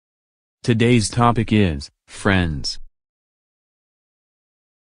Today's topic is friends.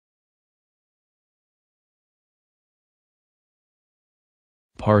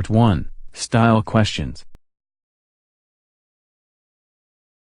 Part 1, Style Questions.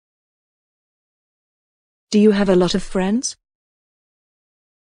 Do you have a lot of friends?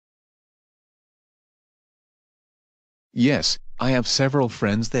 Yes, I have several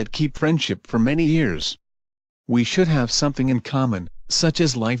friends that keep friendship for many years. We should have something in common, such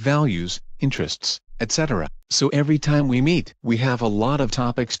as life values, interests, etc. So every time we meet, we have a lot of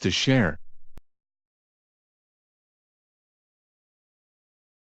topics to share.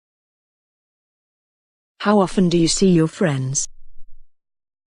 How often do you see your friends?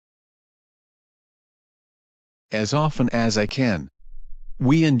 As often as I can.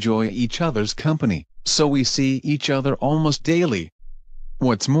 We enjoy each other's company, so we see each other almost daily.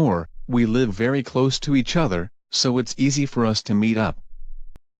 What's more, we live very close to each other, so it's easy for us to meet up.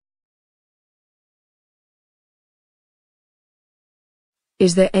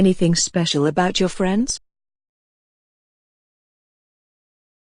 Is there anything special about your friends?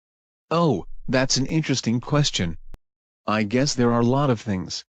 Oh, that's an interesting question. I guess there are a lot of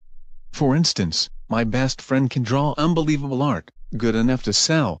things. For instance, my best friend can draw unbelievable art, good enough to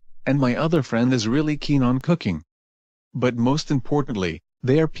sell, and my other friend is really keen on cooking. But most importantly,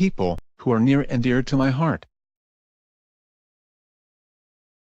 they are people who are near and dear to my heart.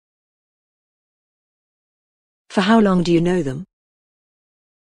 For how long do you know them?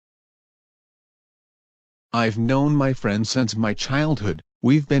 I've known my friends since my childhood.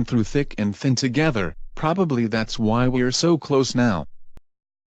 We've been through thick and thin together, probably that's why we're so close now.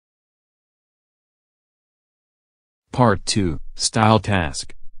 Part 2, Style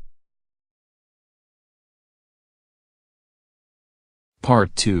Task.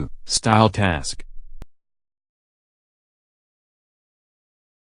 Part 2, Style Task.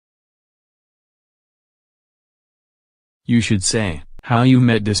 You should say, how you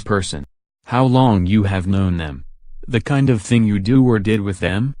met this person, how long you have known them, the kind of thing you do or did with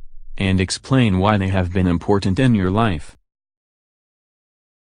them, and explain why they have been important in your life.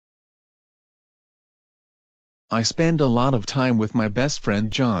 I spend a lot of time with my best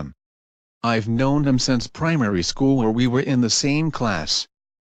friend John. I've known him since primary school where we were in the same class.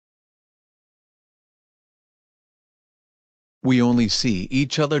 We only see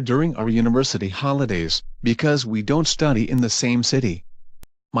each other during our university holidays, because we don't study in the same city.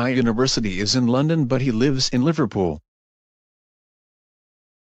 My university is in London but he lives in Liverpool.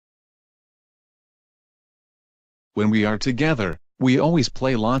 When we are together, we always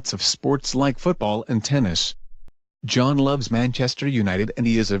play lots of sports like football and tennis. John loves Manchester United and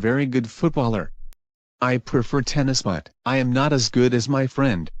he is a very good footballer. I prefer tennis but I am not as good as my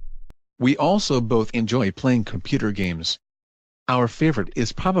friend. We also both enjoy playing computer games. Our favorite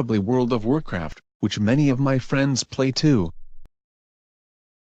is probably World of Warcraft, which many of my friends play too.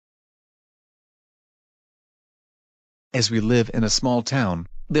 As we live in a small town,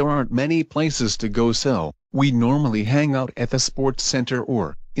 there aren't many places to go, so we normally hang out at the sports center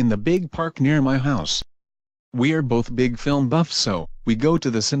or in the big park near my house. We are both big film buffs, so we go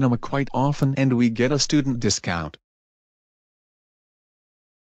to the cinema quite often and we get a student discount.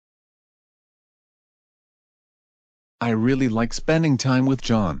 I really like spending time with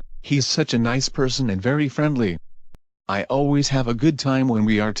John. He's such a nice person and very friendly. I always have a good time when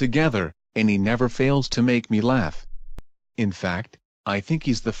we are together, and he never fails to make me laugh. In fact, I think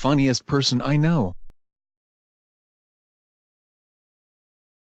he's the funniest person I know.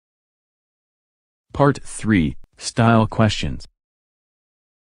 Part 3, Style Questions.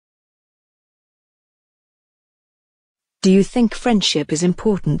 Do you think friendship is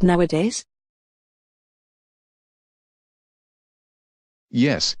important nowadays?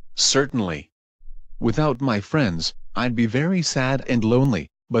 Yes, certainly. Without my friends, I'd be very sad and lonely,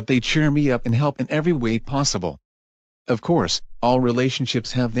 but they cheer me up and help in every way possible. Of course, all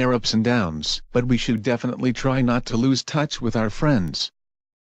relationships have their ups and downs, but we should definitely try not to lose touch with our friends.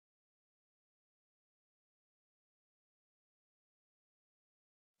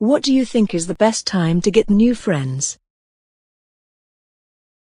 What do you think is the best time to get new friends?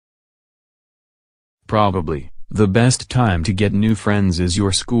 Probably, the best time to get new friends is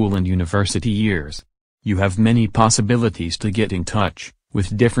your school and university years. You have many possibilities to get in touch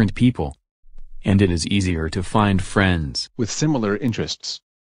with different people, and it is easier to find friends with similar interests.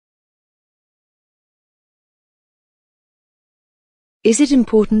 Is it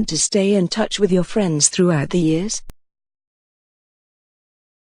important to stay in touch with your friends throughout the years?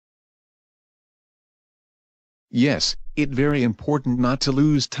 Yes, it's very important not to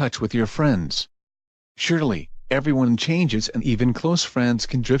lose touch with your friends. Surely, Everyone changes and even close friends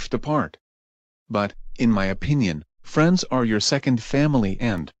can drift apart. But, in my opinion, friends are your second family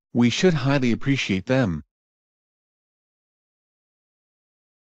and we should highly appreciate them.